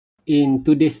In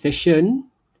today's session,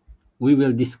 we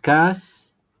will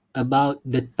discuss about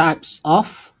the types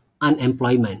of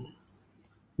unemployment.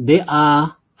 There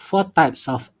are 4 types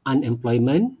of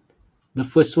unemployment. The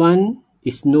first one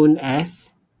is known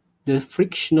as the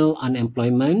frictional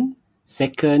unemployment.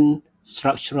 Second,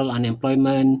 structural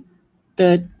unemployment.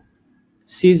 Third,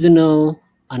 seasonal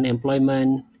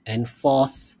unemployment. And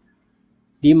fourth,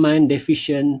 demand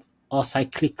deficient or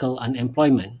cyclical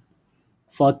unemployment.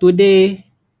 For today,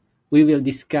 we will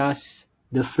discuss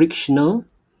the frictional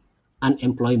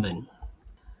unemployment.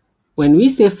 When we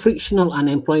say frictional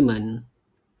unemployment,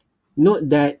 note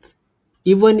that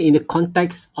even in the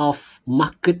context of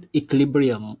market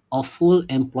equilibrium or full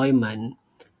employment,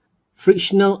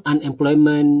 frictional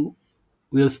unemployment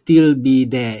will still be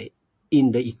there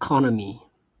in the economy.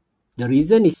 The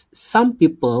reason is some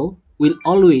people will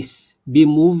always be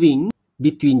moving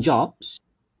between jobs,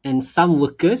 and some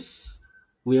workers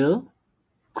will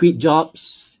quit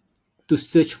jobs to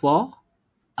search for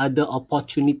other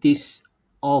opportunities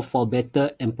or for better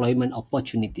employment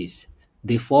opportunities.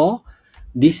 Therefore,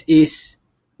 this is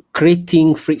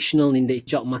creating frictional in the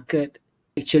job market.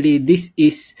 Actually, this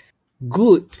is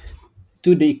good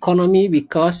to the economy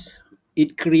because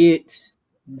it creates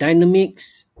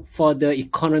dynamics for the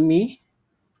economy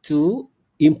to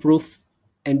improve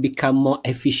and become more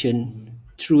efficient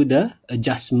through the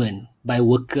adjustment by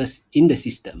workers in the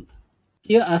system.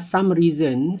 Here are some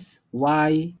reasons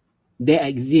why there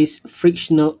exists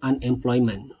frictional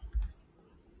unemployment.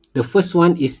 The first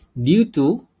one is due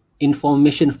to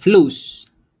information flows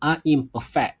are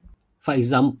imperfect. For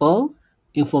example,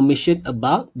 information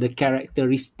about the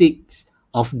characteristics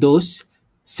of those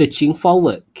searching for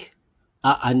work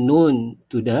are unknown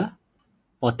to the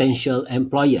potential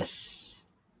employers.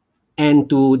 And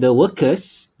to the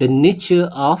workers, the nature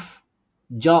of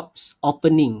jobs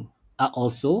opening are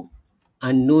also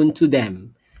unknown to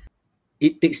them.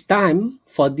 It takes time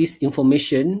for this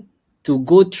information to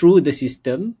go through the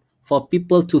system for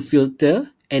people to filter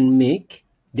and make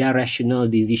their rational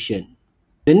decision.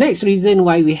 The next reason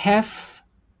why we have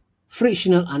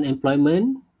frictional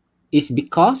unemployment is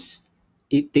because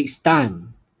it takes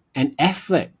time and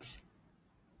effort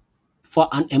for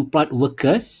unemployed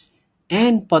workers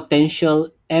and potential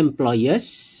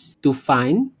employers to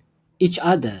find each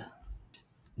other.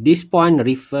 This point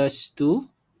refers to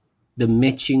the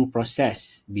matching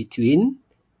process between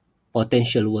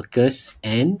potential workers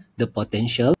and the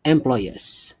potential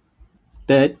employers.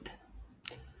 Third,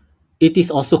 it is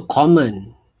also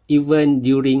common even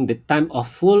during the time of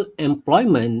full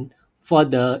employment for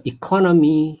the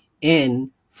economy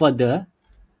and for the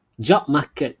job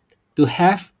market to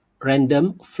have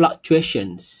random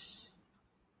fluctuations.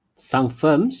 Some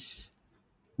firms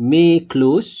may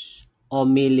close or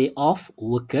may lay off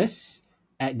workers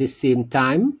at the same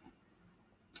time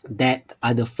that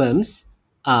other firms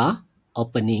are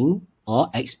opening or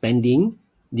expanding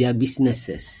their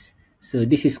businesses. So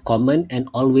this is common and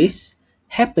always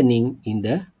happening in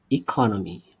the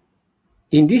economy.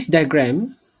 In this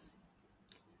diagram,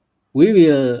 we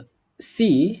will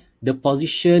see the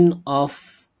position of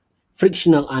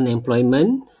frictional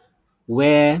unemployment,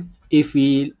 where if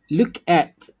we look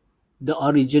at the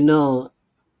original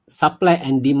supply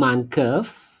and demand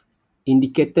curve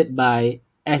indicated by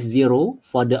S0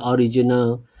 for the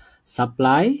original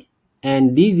supply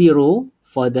and D0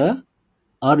 for the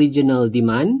original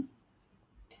demand.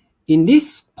 In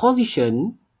this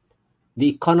position, the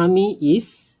economy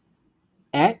is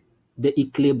at the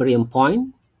equilibrium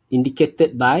point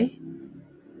indicated by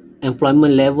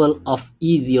employment level of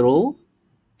E0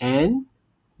 and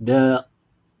the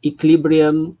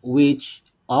equilibrium wage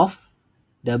of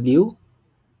W0.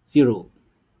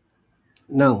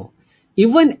 Now,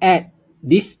 even at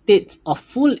this state of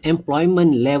full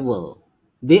employment level,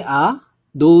 there are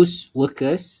those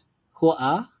workers who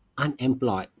are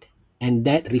unemployed, and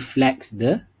that reflects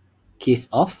the case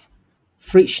of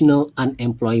frictional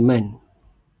unemployment.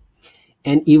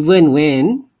 And even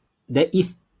when there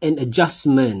is an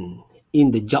adjustment in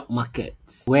the job market,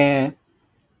 where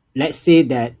let's say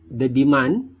that the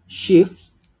demand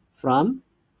shifts from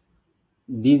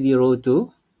D0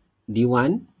 to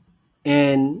D1,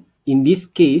 and in this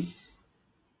case,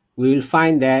 we will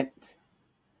find that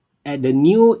at the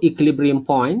new equilibrium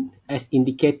point, as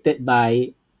indicated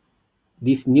by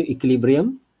this new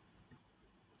equilibrium,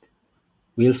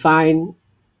 we'll find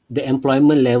the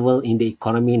employment level in the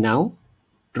economy now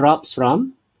drops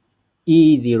from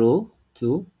E0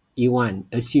 to E1,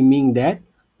 assuming that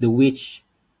the wage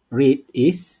rate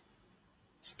is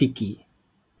sticky.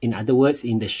 In other words,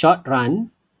 in the short run,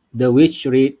 the wage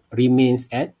rate remains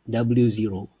at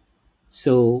W0.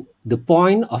 So The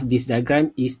point of this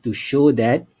diagram is to show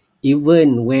that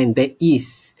even when there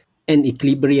is an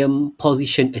equilibrium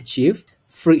position achieved,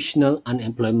 frictional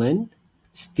unemployment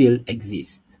still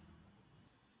exists.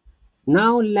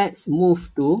 Now let's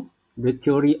move to the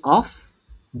theory of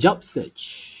job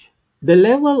search. The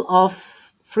level of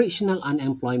frictional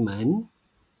unemployment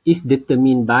is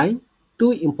determined by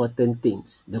two important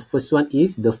things. The first one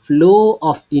is the flow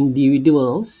of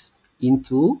individuals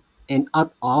into and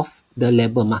out of the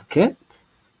labor market.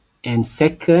 And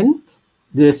second,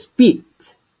 the speed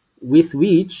with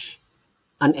which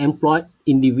unemployed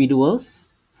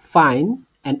individuals find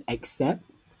and accept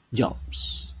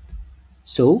jobs.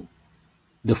 So,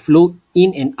 the flow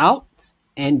in and out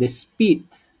and the speed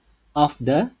of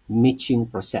the matching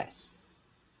process.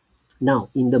 Now,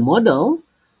 in the model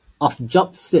of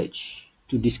job search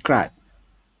to describe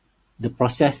the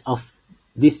process of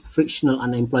this frictional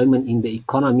unemployment in the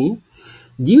economy,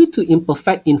 due to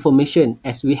imperfect information,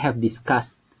 as we have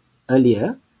discussed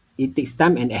earlier, it takes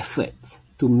time and effort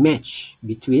to match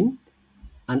between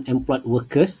unemployed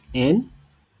workers and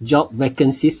job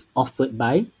vacancies offered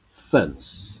by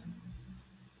firms.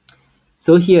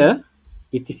 So here,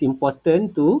 it is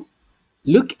important to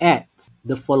look at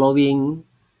the following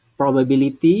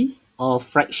probability or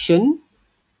fraction.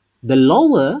 The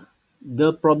lower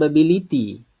the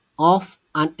probability of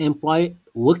unemployed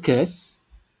workers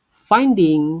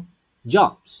finding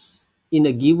jobs in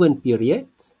a given period,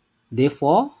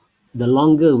 therefore, the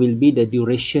longer will be the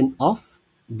duration of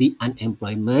the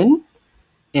unemployment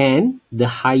and the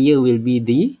higher will be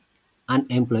the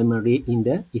unemployment rate in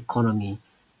the economy.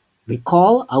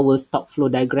 Recall our stock flow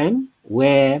diagram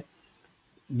where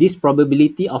this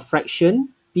probability of fraction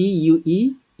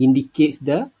PUE indicates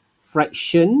the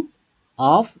fraction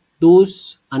of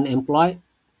those unemployed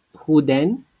who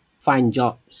then find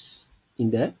jobs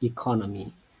in the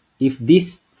economy. If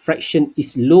this fraction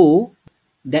is low,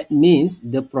 that means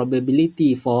the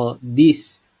probability for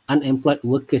these unemployed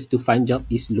workers to find job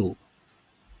is low.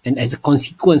 And as a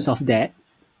consequence of that,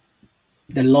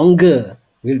 the longer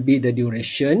will be the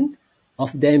duration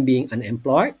of them being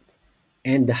unemployed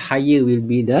and the higher will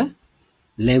be the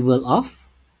level of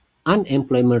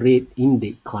unemployment rate in the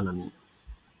economy.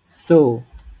 So,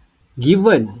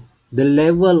 given the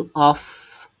level of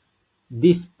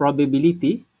this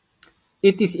probability,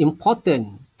 it is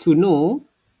important to know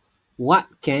what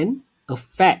can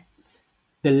affect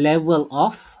the level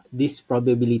of this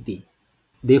probability.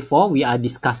 Therefore, we are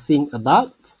discussing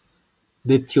about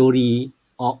the theory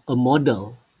of a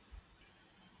model.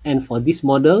 And for this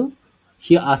model,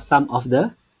 here are some of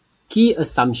the key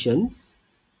assumptions.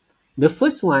 The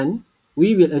first one,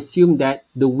 we will assume that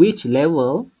the wage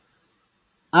level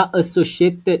are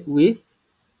associated with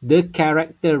the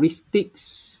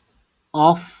characteristics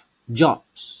of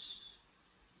jobs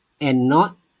and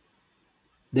not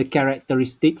the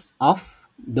characteristics of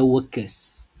the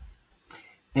workers.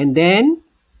 And then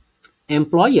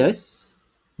employers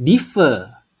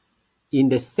differ in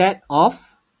the set of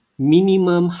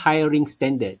minimum hiring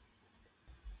standard.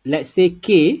 Let's say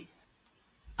K,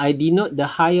 I denote the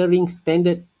hiring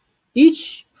standard.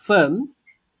 Each firm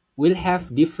will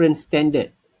have different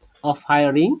standard of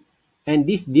hiring, and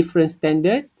this different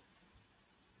standard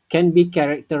can be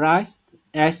characterized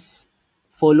as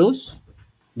follows: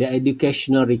 the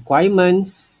educational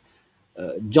requirements,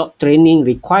 job training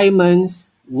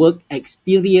requirements, work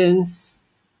experience,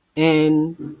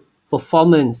 and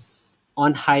performance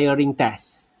on hiring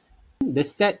tests. The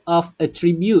set of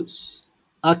attributes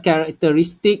or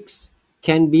characteristics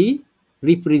can be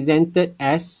represented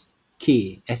as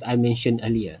K, as I mentioned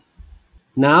earlier.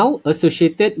 Now,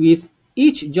 associated with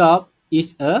each job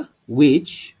is a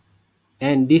wage,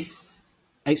 and this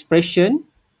expression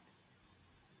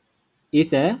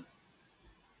is a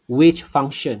wage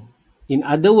function. In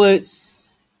other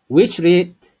words, wage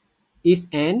rate is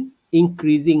an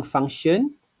increasing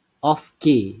function of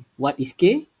K. What is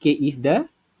K? K is the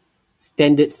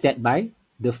standard set by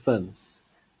the firms.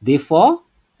 Therefore,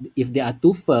 if there are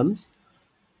two firms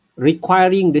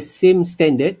requiring the same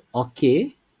standard or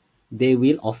K, they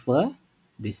will offer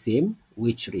the same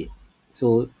wage rate.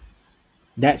 So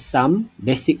that's some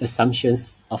basic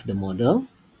assumptions of the model.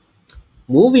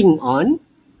 Moving on,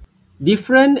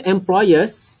 different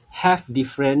employers have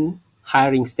different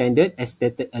hiring standard as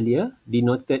stated earlier,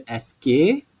 denoted as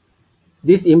K.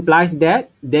 This implies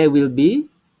that there will be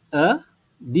a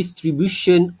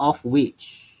distribution of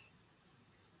wage.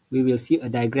 We will see a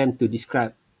diagram to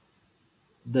describe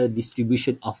the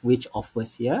distribution of wage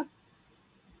offers here.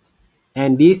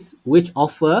 And this wage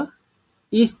offer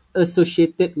is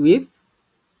associated with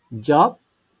job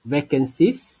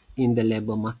vacancies in the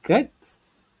labor market.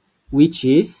 which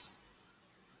is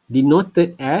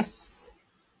denoted as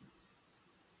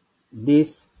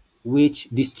this wage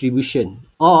distribution,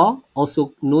 or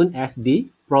also known as the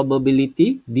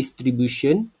probability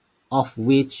distribution of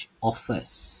wage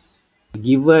offers.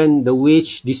 Given the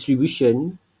wage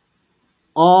distribution,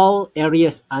 all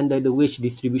areas under the wage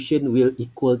distribution will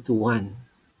equal to 1.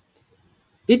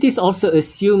 It is also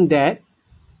assumed that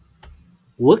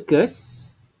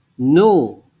workers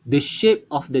know the shape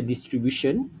of the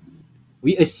distribution.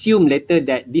 We assume later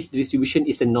that this distribution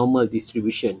is a normal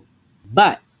distribution,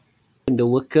 but the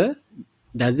worker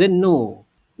doesn't know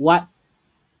what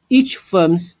each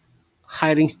firm's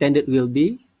hiring standard will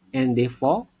be, and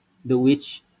therefore the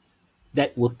wage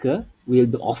that worker will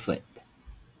be offered.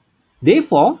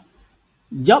 Therefore,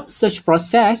 job search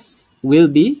process will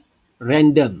be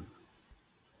random.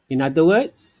 In other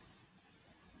words,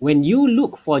 when you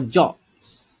look for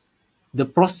jobs, the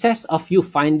process of you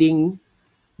finding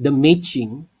the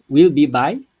matching will be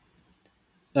by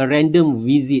a random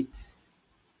visit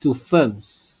to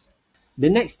firms. The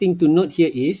next thing to note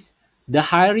here is the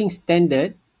hiring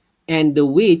standard and the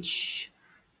wage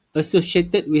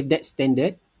associated with that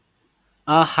standard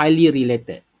are highly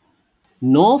related.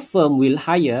 No firm will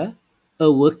hire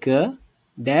a worker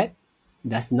that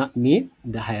does not meet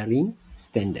the hiring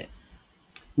standard.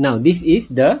 Now, this is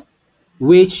the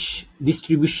wage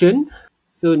distribution.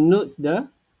 So note the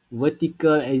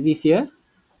vertical axis here.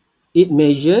 It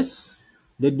measures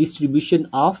the distribution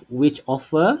of wage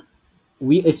offer.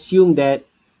 We assume that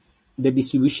the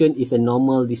distribution is a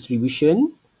normal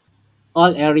distribution.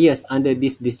 All areas under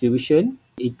this distribution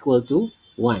equal to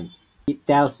 1. It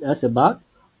tells us about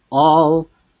all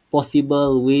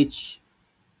possible wage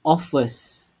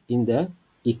offers in the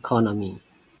economy.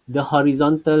 The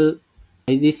horizontal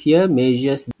axis here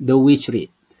measures the wage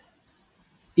rate.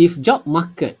 If job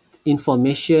market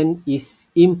information is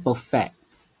imperfect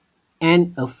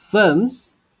and a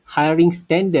firm's hiring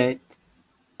standard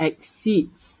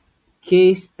exceeds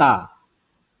K star,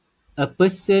 a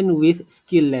person with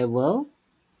skill level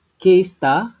K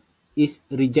star is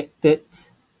rejected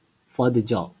for the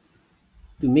job.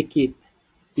 To make it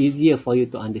easier for you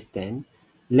to understand,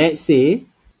 let's say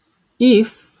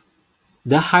if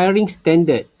the hiring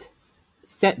standard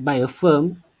set by a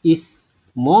firm is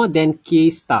more than K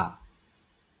star,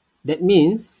 that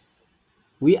means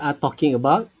we are talking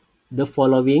about the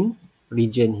following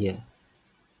region here.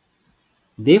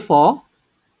 Therefore,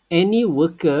 any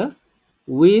worker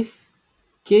with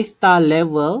K star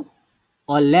level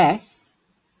or less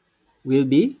will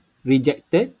be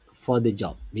rejected for the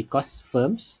job because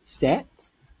firms set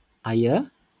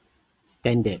higher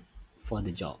standard for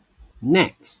the job.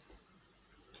 Next,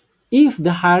 if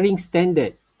the hiring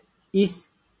standard is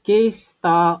K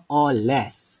star or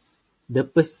less, the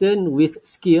person with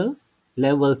skills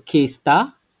level K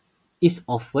star is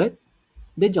offered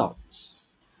the jobs.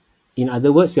 In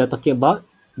other words, we are talking about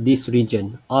this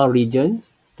region or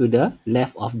regions to the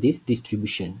left of this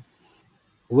distribution.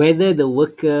 Whether the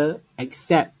worker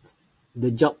accepts the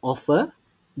job offer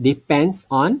depends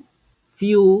on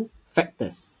few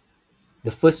factors.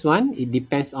 The first one, it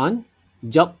depends on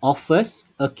job offers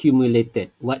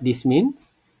accumulated. What this means,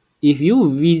 if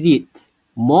you visit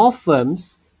more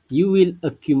firms, you will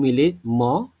accumulate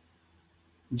more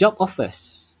job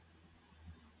offers.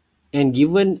 And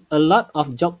given a lot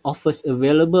of job offers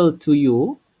available to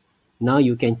you, now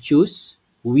you can choose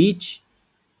which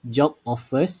job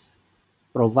offers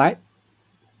provide,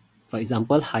 for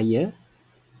example, higher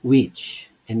wage.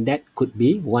 And that could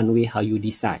be one way how you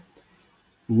decide.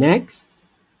 Next,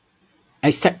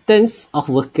 acceptance of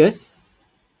workers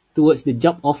towards the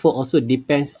job offer also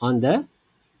depends on the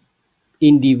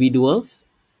individual's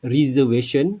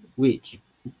reservation wage,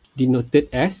 denoted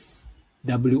as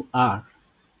WR.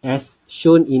 As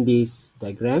shown in this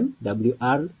diagram,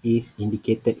 WR is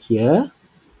indicated here.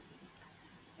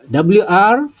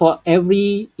 WR for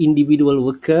every individual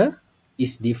worker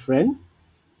is different.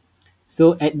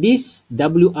 So at this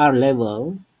WR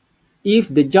level,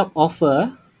 if the job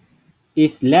offer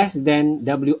is less than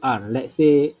WR, let's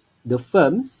say the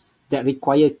firms that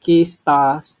require K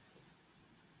star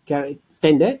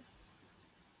standard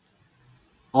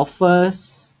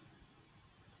offers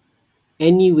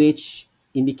any wage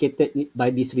indicated by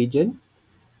this region,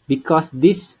 because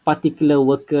this particular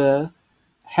worker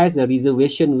has a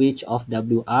reservation wage of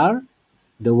WR,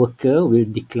 the worker will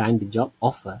decline the job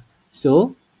offer.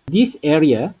 So this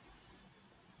area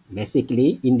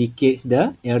basically indicates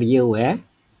the area where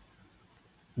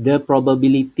the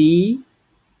probability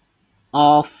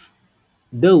of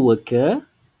the worker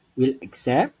will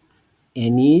accept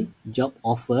any job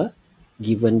offer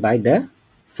given by the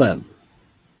firm.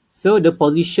 So the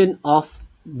position of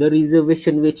the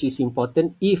reservation wage is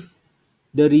important. If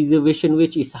the reservation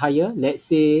wage is higher, let's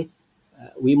say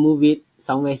we move it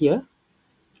somewhere here.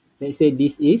 Let's say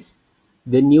this is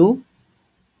the new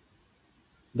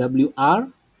WR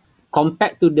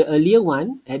compared to the earlier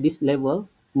one at this level.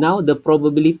 Now the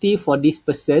probability for this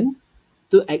person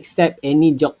to accept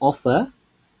any job offer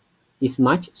is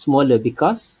much smaller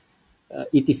because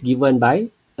it is given by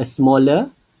a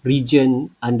smaller region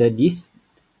under this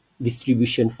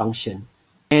distribution function.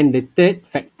 And the third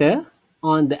factor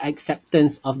on the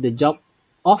acceptance of the job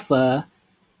offer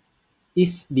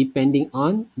is depending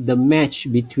on the match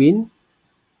between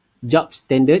job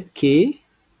standard K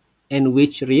and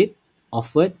wage rate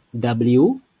offered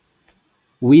W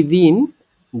within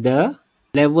the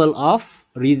level of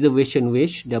reservation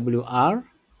wage WR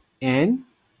and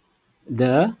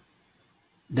the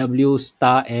W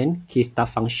star and K star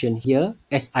function here,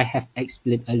 as I have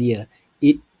explained earlier.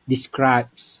 It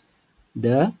describes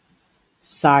the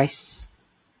size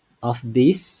of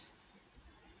this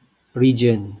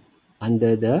region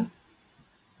under the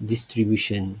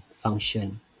distribution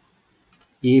function.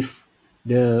 If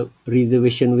the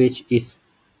reservation wage is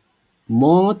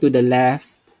more to the left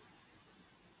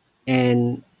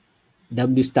and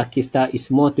W star K star is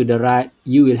more to the right,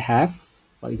 you will have,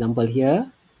 for example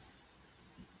here,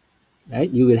 right,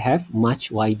 you will have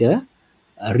much wider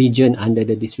region under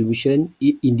the distribution.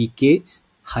 It indicates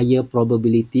higher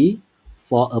probability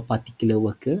for a particular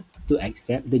worker to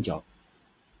accept the job.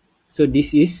 So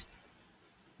this is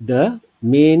the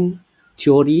main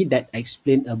theory that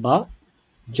explain about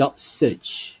job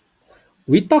search.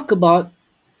 We talk about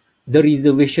the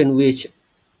reservation wage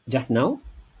just now.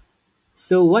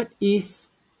 So what is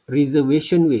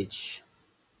reservation wage?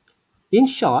 In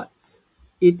short,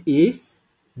 it is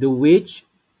the wage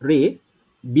rate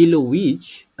below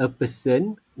which a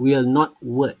person will not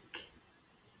work.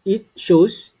 It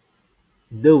shows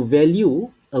the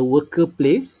value a worker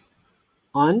places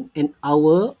on an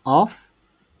hour of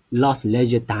lost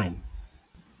leisure time.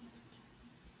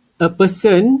 A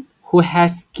person who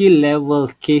has skill level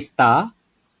K star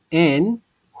and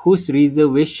whose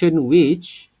reservation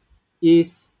wage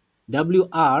is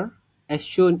WR as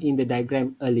shown in the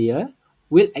diagram earlier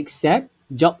will accept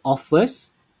job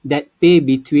offers that pay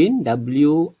between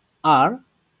WR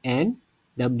and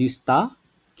W star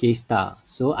K star.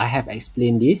 So I have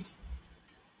explained this.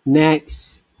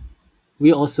 Next,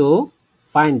 we also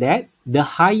find that the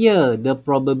higher the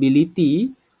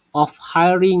probability of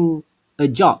hiring a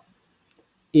job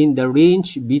in the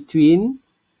range between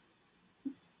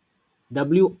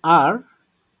WR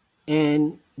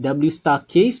and W star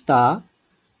K star,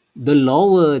 the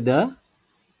lower the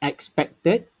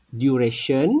expected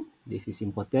duration. This is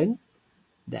important.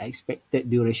 The expected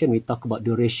duration, we talk about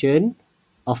duration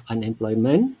of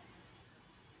unemployment,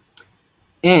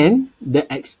 and the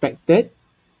expected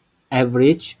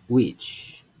average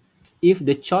wage. If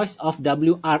the choice of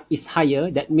WR is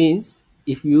higher, that means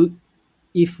if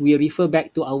we refer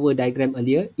back to our diagram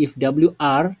earlier, if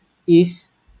WR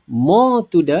is more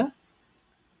to the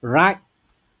right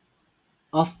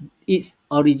of its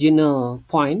original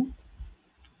point,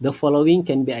 the following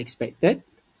can be expected.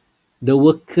 The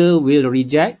worker will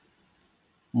reject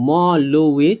more low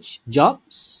wage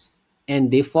jobs, and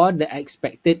therefore the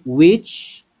expected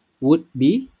wage would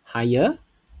be higher.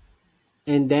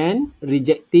 And then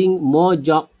rejecting more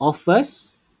job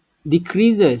offers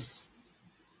decreases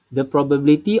the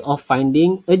probability of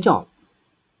finding a job,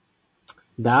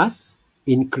 thus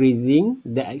increasing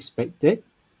the expected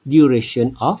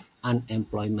duration of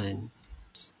unemployment.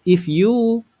 If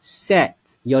you set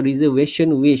your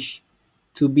reservation wage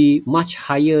to be much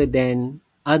higher than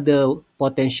other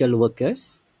potential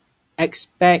workers,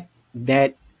 expect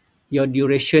that your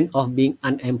duration of being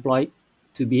unemployed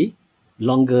to be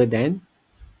longer than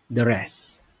the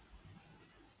rest.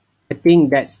 I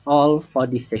think that's all for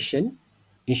this session.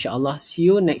 Inshallah, see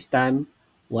you next time.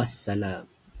 Wassalam.